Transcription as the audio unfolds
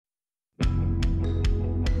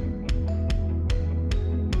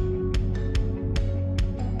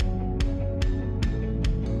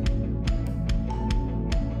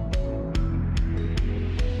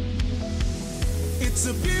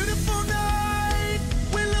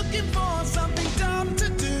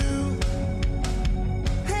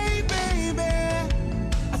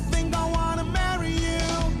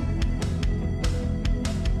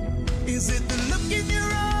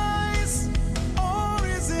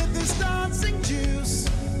dancing juice.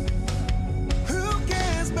 Who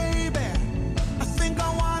cares, baby? I think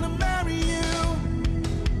I wanna marry you.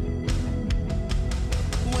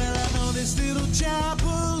 Well, I know this little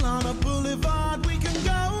chapel on a boulevard we can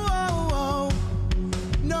go.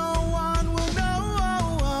 No one will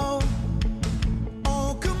know.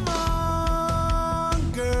 Oh, come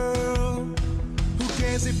on, girl. Who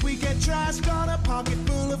cares if we get trashed? Got a pocket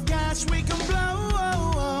full of cash we can blow.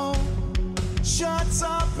 Shots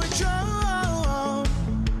of Patron,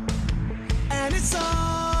 and it's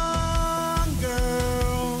on,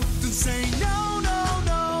 girl. Don't say no, no,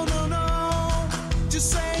 no, no, no. Just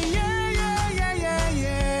say yeah, yeah, yeah, yeah,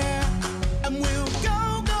 yeah. And we'll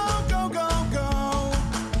go, go, go, go, go.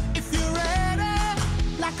 If you're ready,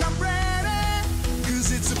 like I'm ready.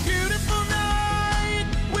 'Cause it's a beautiful night.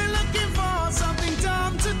 We're looking for something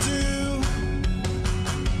dumb to do.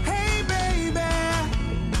 Hey, baby,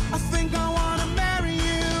 I think I wanna marry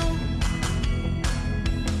you.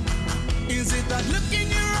 Is it that look in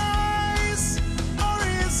your eyes? Or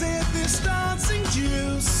is it this dancing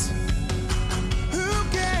juice? Who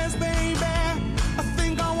cares, baby? I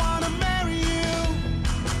think I wanna marry you.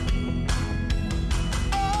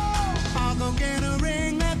 Oh, I'll go get a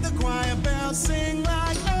ring, let the choir bells sing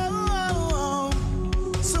like oh, oh,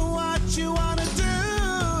 oh. So what you wanna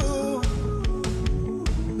do?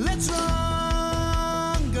 Let's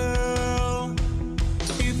run, girl.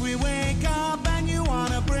 If we wake up and you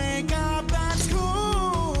wanna break up, that's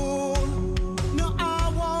cool. No, I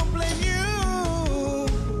won't blame you.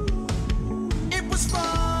 It was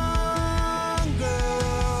fun,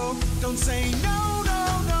 girl. Don't say no,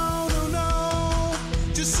 no, no, no, no.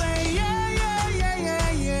 Just say yeah, yeah, yeah,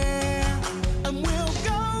 yeah, yeah. And we'll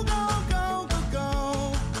go, go, go, go, go.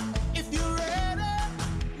 If you're ready,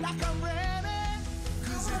 like I'm ready.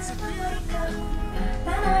 'Cause it's a beautiful.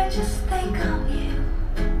 Then I just think of you,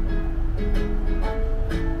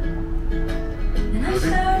 and I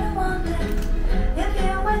start to wonder if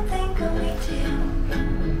you would think of me too.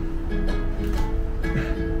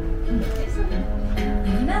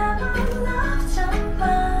 You've never loved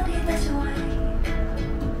somebody this way,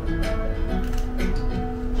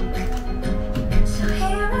 so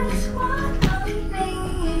here is what I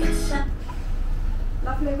need.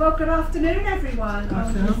 Lovely. Well, good afternoon, everyone. Good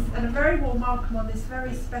afternoon. And a very warm welcome on this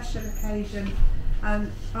very special occasion,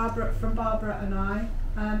 Barbara and I,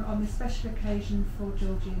 on this special occasion for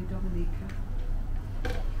Georgi and Dominika.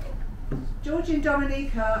 Georgi and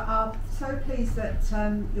Dominika are so pleased that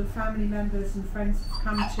your family members and friends have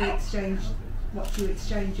come to watch you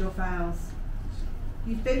exchange your vows.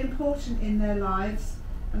 You've been important in their lives,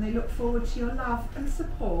 and they look forward to your love and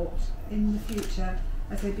support in the future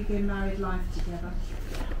as they begin married life together.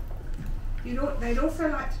 They'd also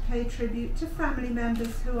like to pay tribute to family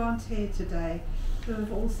members who aren't here today, who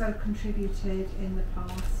have also contributed in the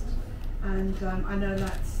past, and I know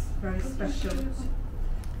that's very special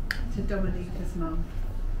to Dominika's mum.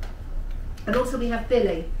 And also we have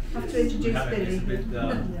Billy. I have to introduce Billy.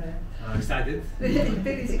 Excited.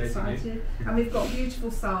 Billy's excited. And we've got beautiful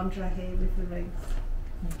Sandra here with the rings.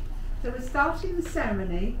 So we're starting the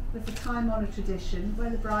ceremony with a time-honoured tradition where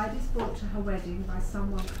the bride is brought to her wedding by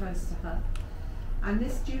someone close to her. And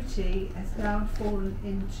this duty has now fallen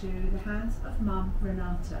into the hands of Mum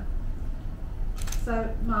Renata.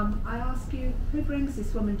 So, Mum, I ask you, who brings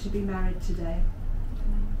this woman to be married today?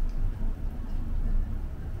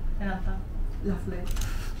 Renata. Lovely.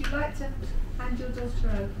 Would you like to hand your daughter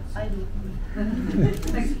over? I do.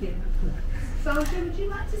 Thank you. Sandra, would you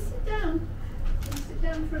like to sit down? Sit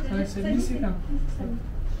down for a minute. Sit down.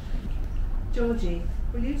 Georgi,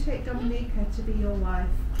 will you take Dominika to be your wife?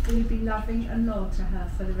 Will you be loving and loyal to her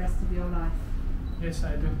for the rest of your life? Yes,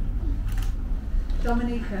 I do.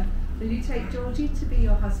 Dominika, will you take Georgi to be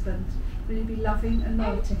your husband? Will you be loving and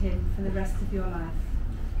loyal to him for the rest of your life?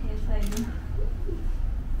 Yes, I do.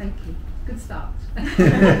 Thank you. Good start.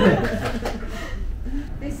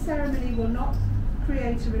 This ceremony will not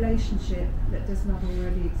create a relationship that does not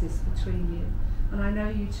already exist between you. And I know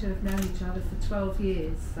you two have known each other for 12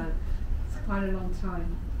 years, so it's quite a long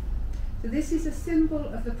time. So this is a symbol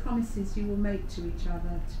of the promises you will make to each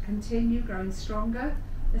other to continue growing stronger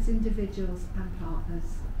as individuals and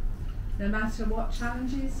partners. No matter what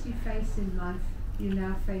challenges you face in life, you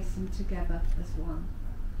now face them together as one.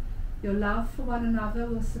 Your love for one another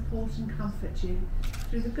will support and comfort you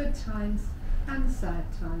through the good times and the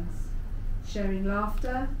sad times. Sharing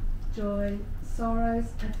laughter, joy,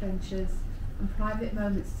 sorrows, adventures and private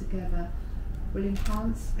moments together will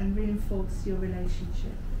enhance and reinforce your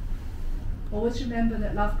relationship. Always remember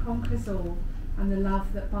that love conquers all, and the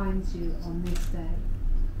love that binds you on this day.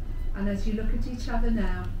 And as you look at each other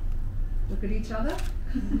now, Look at each other.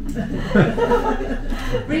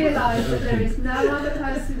 Realise that there is no other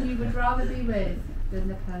person you would rather be with than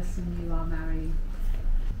the person you are marrying.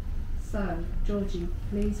 So, Georgie,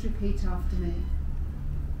 please repeat after me.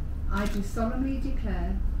 I do solemnly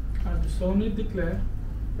declare I do solemnly declare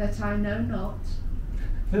that I know not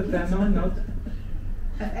that I know not of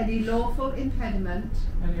any lawful impediment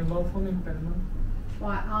any lawful impediment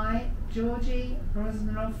why I, Georgi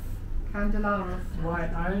Brozanov Kandelarov, why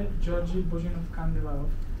I, Georgi Božinov Kandelarov,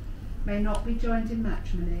 may not be joined in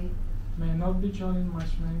matrimony may not be joined in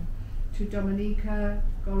matrimony to Dominika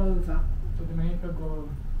Golova. to Dominika Golova.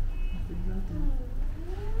 Well done.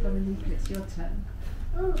 Dominika, it's your turn.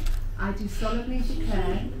 I do solemnly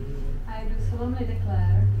declare I do solemnly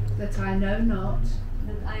declare that I know not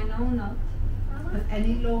that I know not of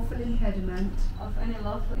any lawful impediment of any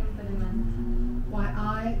lawful impediment why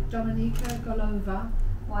I, Dominika Golova,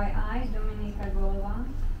 why I, Dominika Golova,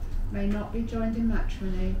 may not be joined in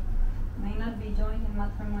matrimony may not be joined in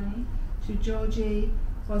matrimony to Georgi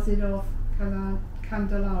Božinov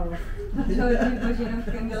Kandelarov. Georgi Božinov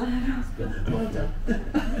Kandelarov. Well done.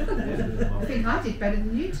 I think I did better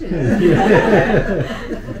than you two.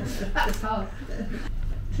 That was hard.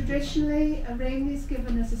 Traditionally, a ring is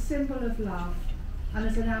given as a symbol of love and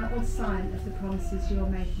as an outward sign of the promises you are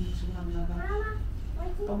making to one another.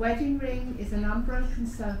 A wedding ring is an unbroken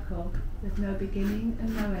circle with no beginning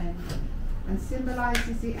and no end, and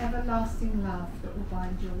symbolises the everlasting love that will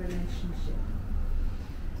bind your relationship.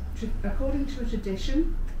 According to a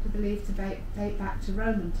tradition, believed to date back to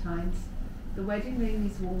Roman times, the wedding ring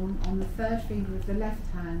is worn on the third finger of the left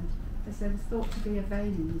hand, as there was thought to be a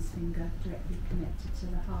vein in this finger directly connected to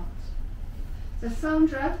the heart. So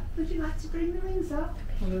Sandra, would you like to bring the rings up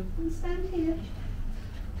and stand here?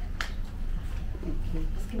 Thank you.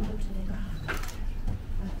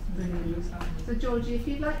 That's brilliant. So Georgie, if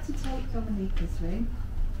you'd like to take Dominika's ring.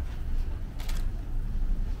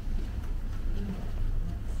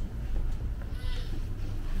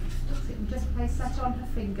 And just place that on her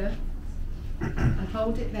finger and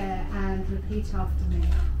hold it there and repeat after me.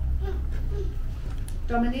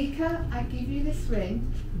 Dominika, I give you this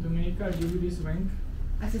ring Dominika, I give you this ring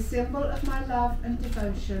as a symbol of my love and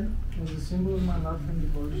devotion, as a symbol of my love and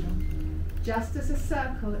devotion. just as a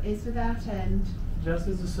circle is without end. Just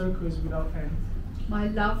as the circle is without end, My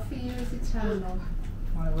love for you is eternal,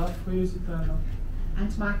 my love for you is eternal,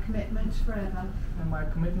 and my commitment forever. and my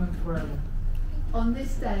commitment forever. On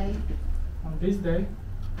this day, On this day,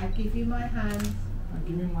 I give you my hand I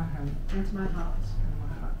give you my hand and my heart. and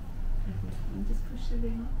my heart. And just push the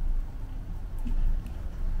ring on.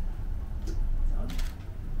 It's on.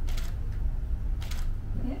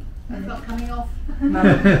 Yeah. That's not coming off. No.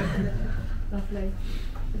 Lovely.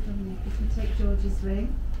 So Dominika, you can take Georgie's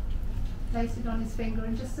ring, place it on his finger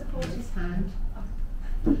and just support his hand.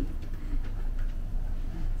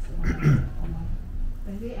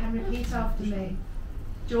 Ready? And repeat after me.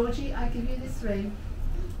 Georgie, I give you this ring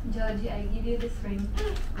Georgi, I give you this ring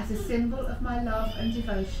as a symbol of my love and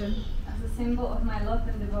devotion, as a symbol of my love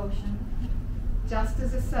and devotion, just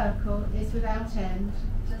as a circle is without end.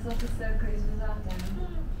 just as the circle is without end.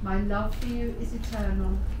 My love for you is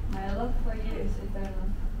eternal, My love for you is eternal,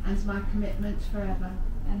 and my commitment forever.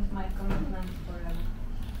 and my commitment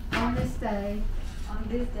forever. On this day, On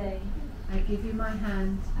this day, I give you my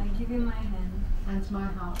hand I give you my hand and my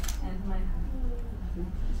heart. and my heart.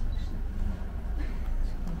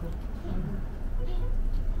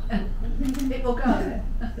 It will go.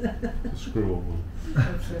 Screw over.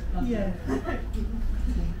 That's it. Yeah.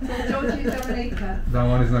 So Georgie and Dominika, That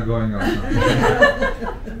one is not going out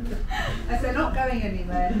now. as they're not going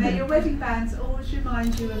anywhere, may your wedding bands always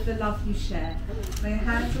remind you of the love you share. May your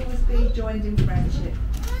hands always be joined in friendship.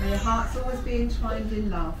 May your hearts always be entwined in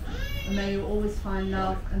love. And may you always find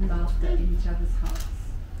love and laughter in each other's hearts.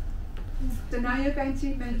 So now you're going to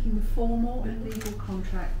be making the formal and legal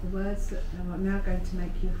contract, the words that are now going to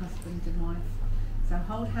make you husband and wife. So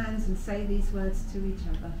hold hands and say these words to each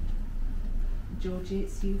other. Georgie,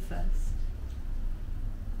 it's you first.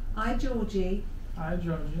 I, Georgie, I,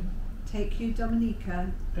 Georgi, take you,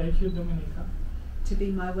 Dominika, take you, Dominika, to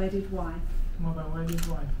be my wedded wife. to my wedded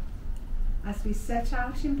wife. As we set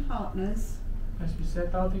out in partners, As we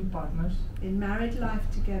set out in partners, in married life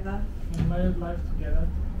together, in married life together,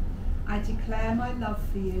 I declare my love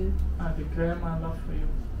for you I declare my love for you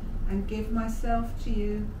and give myself to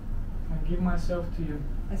you and give myself to you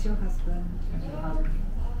as your husband. as your husband.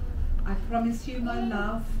 I promise you my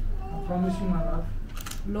love, I promise you my love,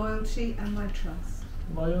 loyalty and my trust.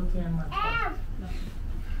 loyalty and my trust.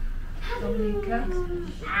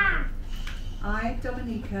 Dominika, I,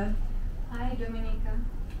 Dominika, I, Dominika,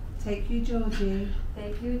 take you, Georgie,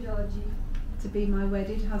 take you, Georgi, to be my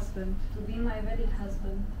wedded husband, to be my wedded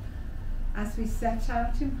husband, as we set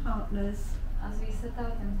out in partners as we set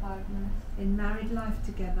out in partners, in married life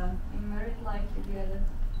together. in married life together.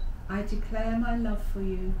 I declare my love for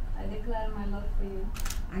you I declare my love for you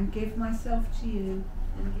and give myself to you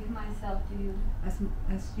and give myself to you as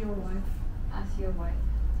your wife. as your wife.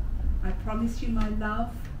 I promise you my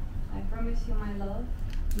love, I promise you my love,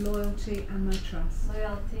 loyalty and my trust.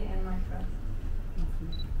 loyalty, and my trust.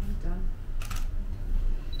 Lovely. Well done.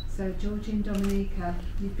 So, Georgi and Dominika,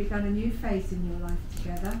 you've begun a new phase in your life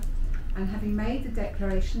together, and having made the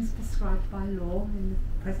declarations prescribed by law in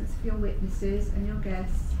the presence of your witnesses and your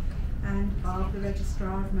guests and of the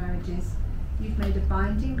Registrar of Marriages, you've made a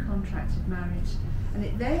binding contract of marriage, and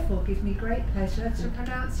it therefore gives me great pleasure to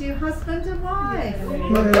pronounce you husband and wife.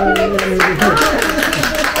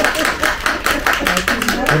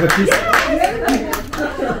 Have a kiss.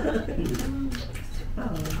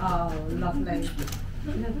 Oh, lovely.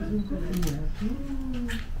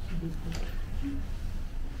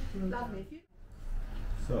 Lovely.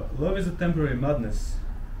 So, love is a temporary madness.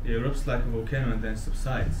 It erupts like a volcano and then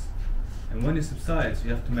subsides. And when it subsides,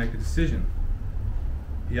 you have to make a decision.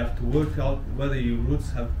 You have to work out whether your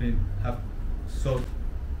roots have so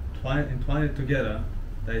entwined together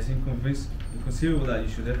that it's inconceivable that you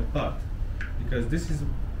should ever part. Because this is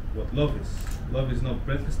what love is. Love is not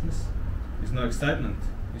breathlessness, it's not excitement,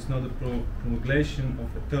 it's not the promulgation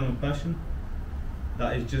of eternal passion.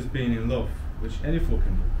 That is just being in love, which any fool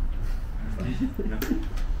can do. You know?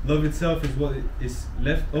 Love itself is what is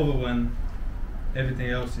left over when everything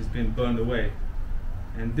else is being burned away.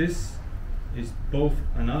 And this is both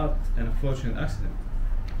an art and a fortunate accident.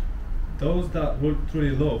 Those that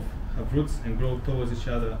truly love have roots and grow towards each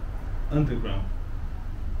other underground.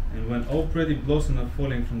 And when all pretty blossoms are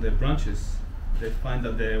falling from their branches, they find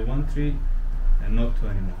that they are one tree and not two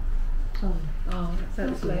anymore. Oh,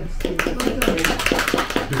 that's lovely.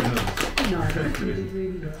 Good enough. No, you did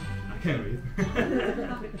really well. I can't read. Take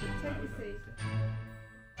a seat.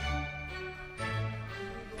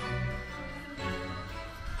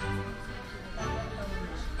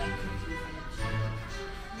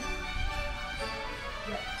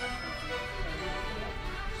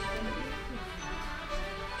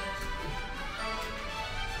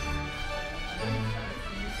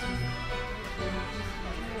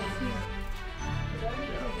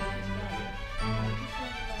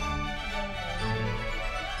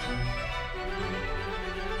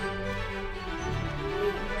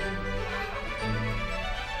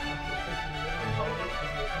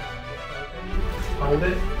 Hold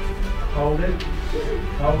it, hold it,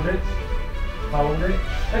 hold it, hold it.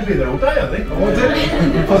 They'd be there all day, I think. Hold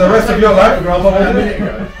it for the rest of your life, grandma. A Hold minute it. ago.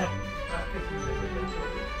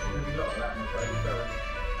 There'd be a lot of that in the trade,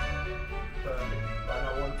 but I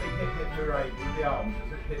want big hit, hooray with the arms.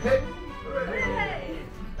 Hit, hooray.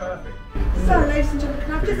 Perfect. So, ladies and gentlemen,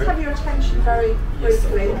 can I just have your attention very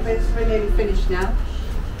briefly? We're nearly finished now.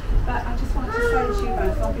 But I just wanted to say to you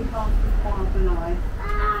both, on behalf of Bob and I,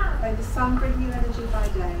 may the sun bring you energy by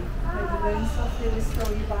day, may the moon softly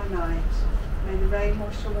restore you by night, may the rain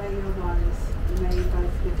wash away your worries, and may you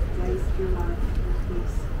both live the days of your life with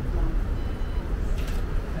peace and love.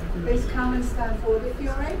 Please come and stand forward if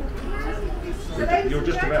you're able. So, ladies You're and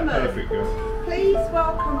just about gentlemen, perfect, girl. please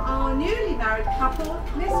welcome our newly married couple,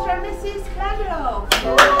 Mr. and Mrs. Kendall.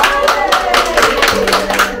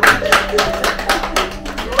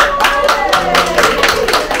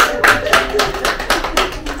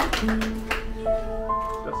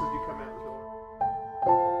 Just as you come out the door.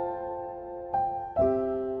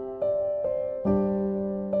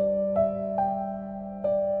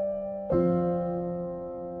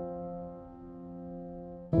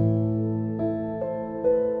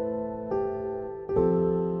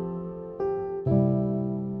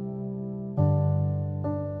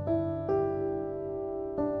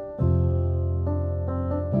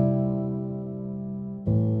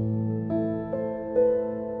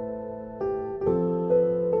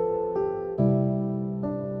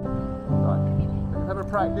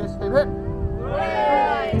 Practice. Hip hip.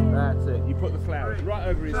 That's it. You put the flowers right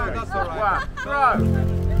over his face. That's all right. Throw.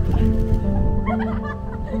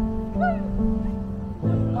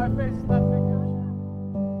 My face is that big.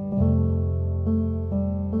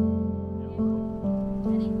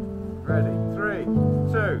 Ready. 3,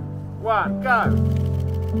 2, 1, go.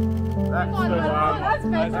 That's the one. That's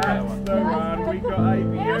the one. We got a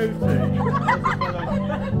beauty.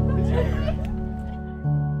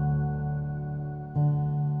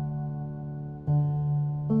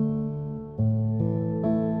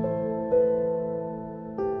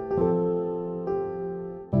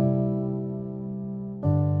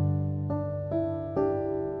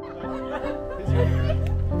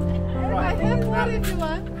 if you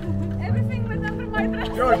want. Everything was under my dress.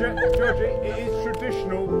 Georgie, it is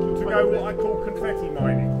traditional to go what I call confetti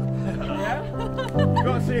mining. Yeah? You've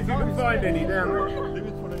got to see if you can find any down there.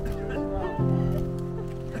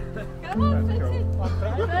 Come on, That's touch it. cool.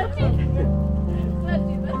 Touch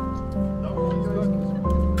it.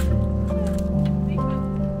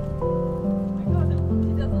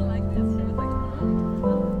 He doesn't like this. She was like, I'm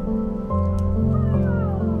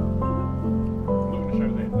not going to show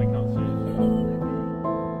them, they can't see it.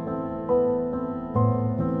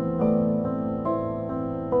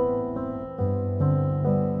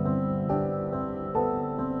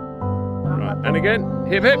 Right, and again,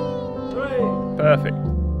 hip hip. Perfect.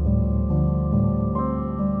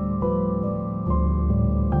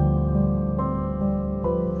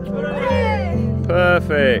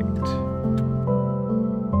 Perfect.